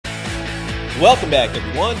Welcome back,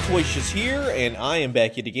 everyone. Toys here, and I am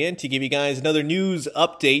back yet again to give you guys another news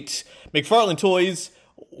update. McFarlane Toys,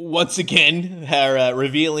 once again, are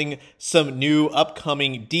revealing some new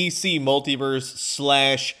upcoming DC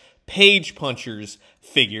Multiverse / Page Punchers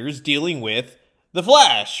figures dealing with The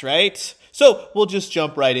Flash, right? So we'll just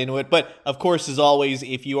jump right into it. But of course, as always,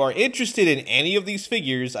 if you are interested in any of these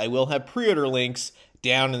figures, I will have pre-order links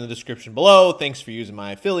down in the description below. Thanks for using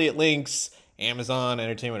my affiliate links. Amazon,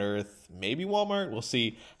 Entertainment Earth, maybe Walmart. We'll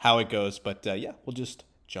see how it goes. But yeah, we'll just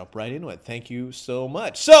jump right into it. Thank you so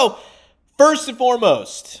much. So first and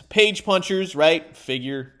foremost, Page Punchers, right?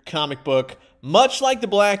 Figure, comic book. Much like the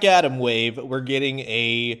Black Adam wave, we're getting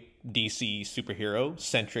a DC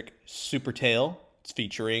superhero-centric super tale. It's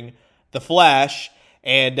featuring The Flash.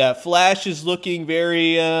 And Flash is looking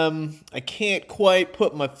very, I can't quite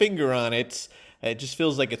put my finger on it. It just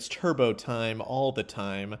feels like it's turbo time all the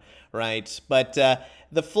time, right? But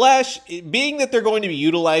The Flash, being that they're going to be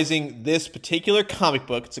utilizing this particular comic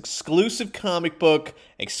book, it's exclusive comic book,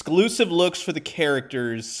 exclusive looks for the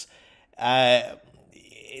characters,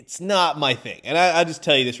 it's not my thing. And I'll just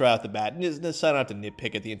tell you this right off the bat, so I don't have to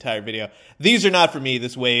nitpick at the entire video. These are not for me.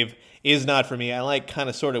 This wave is not for me. I like kind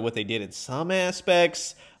of sort of what they did in some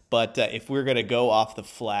aspects, but if we're going to go off The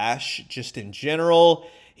Flash just in general,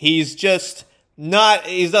 he's not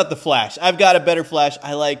the Flash. I've got a better Flash.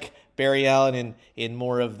 I like Barry Allen in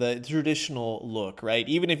more of the traditional look, right?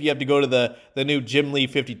 Even if you have to go to the new Jim Lee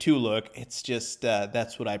 52 look, it's just,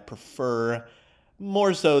 that's what I prefer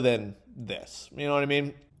more so than this. You know what I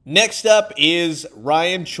mean? Next up is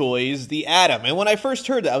Ryan Choi's The Atom. And when I first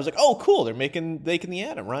heard that, I was like, oh, cool, they're making The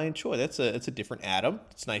Atom. Ryan Choi, it's a different Atom.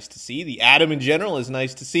 It's nice to see. The Atom in general is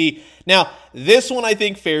nice to see. Now, this one I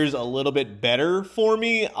think fares a little bit better for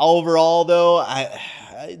me. Overall, though,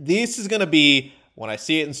 this is going to be, when I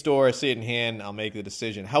see it in store, I see it in hand, I'll make the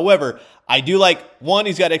decision. However, I do like, one,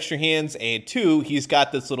 he's got extra hands, and two, he's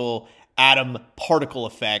got this little atom particle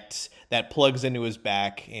effect that plugs into his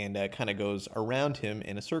back and kind of goes around him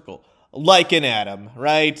in a circle. Like an atom,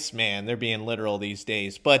 right? Man, they're being literal these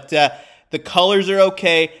days. But the colors are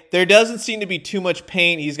okay. There doesn't seem to be too much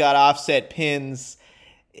paint. He's got offset pins.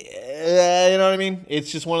 You know what I mean?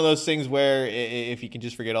 It's just one of those things where if you can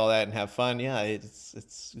just forget all that and have fun, yeah,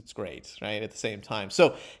 it's great, right? At the same time.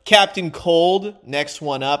 So Captain Cold, next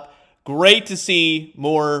one up. Great to see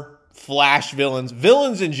more Flash villains.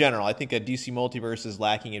 Villains in general. I think a DC Multiverse is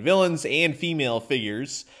lacking in villains and female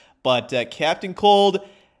figures. But Captain Cold,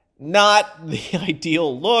 not the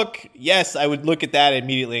ideal look. Yes, I would look at that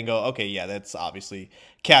immediately and go, okay, yeah, that's obviously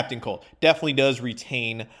Captain Cold. Definitely does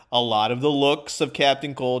retain a lot of the looks of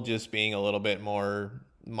Captain Cold, just being a little bit more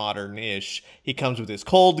modern-ish. He comes with his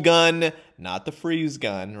cold gun, not the freeze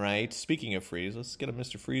gun, right? Speaking of freeze, let's get a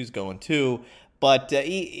Mr. Freeze going too. But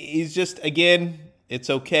he's just, again, it's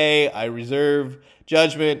okay. I reserve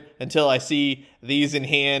judgment until I see these in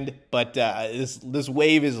hand. But this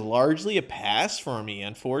wave is largely a pass for me,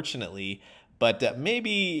 unfortunately. But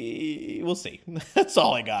maybe we'll see. That's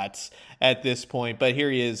all I got at this point. But here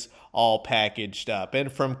he is all packaged up. And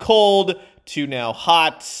from cold to now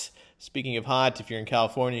hot. Speaking of hot, if you're in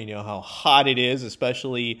California, you know how hot it is,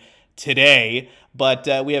 especially today. But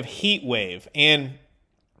we have Heatwave. And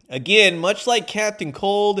again, much like Captain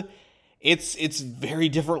Cold, it's very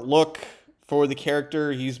different look for the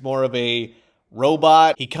character. He's more of a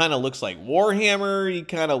robot. He kind of looks like Warhammer. He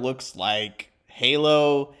kind of looks like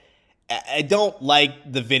Halo. I don't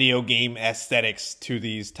like the video game aesthetics to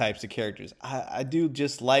these types of characters. I do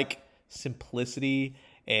just like simplicity.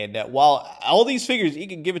 And while all these figures, you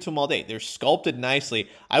can give it to them all day. They're sculpted nicely.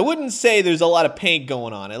 I wouldn't say there's a lot of paint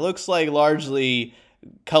going on. It looks like largely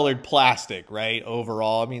colored plastic, right?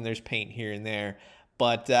 Overall, I mean, there's paint here and there.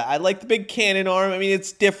 But I like the big cannon arm. I mean,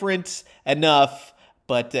 it's different enough,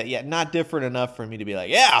 but yeah, not different enough for me to be like,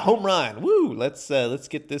 yeah, home run, woo! Let's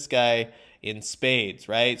get this guy in spades,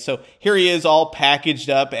 right? So here he is, all packaged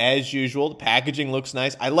up as usual. The packaging looks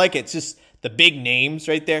nice. I like it. It's just the big names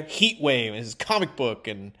right there. Heatwave, his comic book,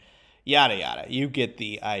 and yada yada. You get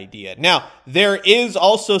the idea. Now, there is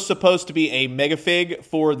also supposed to be a mega fig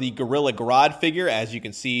for the Gorilla Grodd figure, as you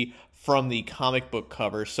can see from the comic book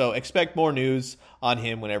cover. So expect more news on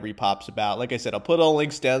him whenever he pops about. Like I said, I'll put all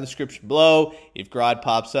links down in the description below. If Grodd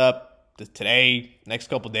pops up today, next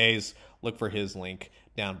couple days, look for his link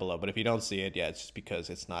down below. But if you don't see it, yeah, it's just because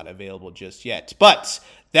it's not available just yet. But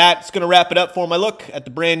that's going to wrap it up for my look at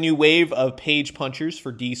the brand new wave of Page Punchers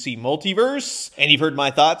for DC Multiverse. And you've heard my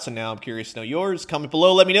thoughts, and now I'm curious to know yours. Comment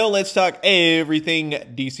below, let me know. Let's talk everything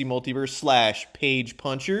DC Multiverse / Page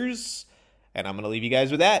Punchers. And I'm going to leave you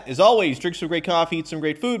guys with that. As always, drink some great coffee, eat some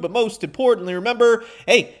great food, but most importantly, remember,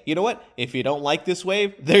 hey, you know what? If you don't like this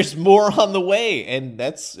wave, there's more on the way, and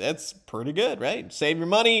that's pretty good, right? Save your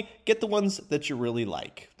money, get the ones that you really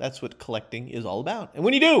like. That's what collecting is all about. And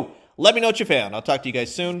when you do, let me know what you found. I'll talk to you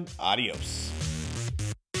guys soon. Adios.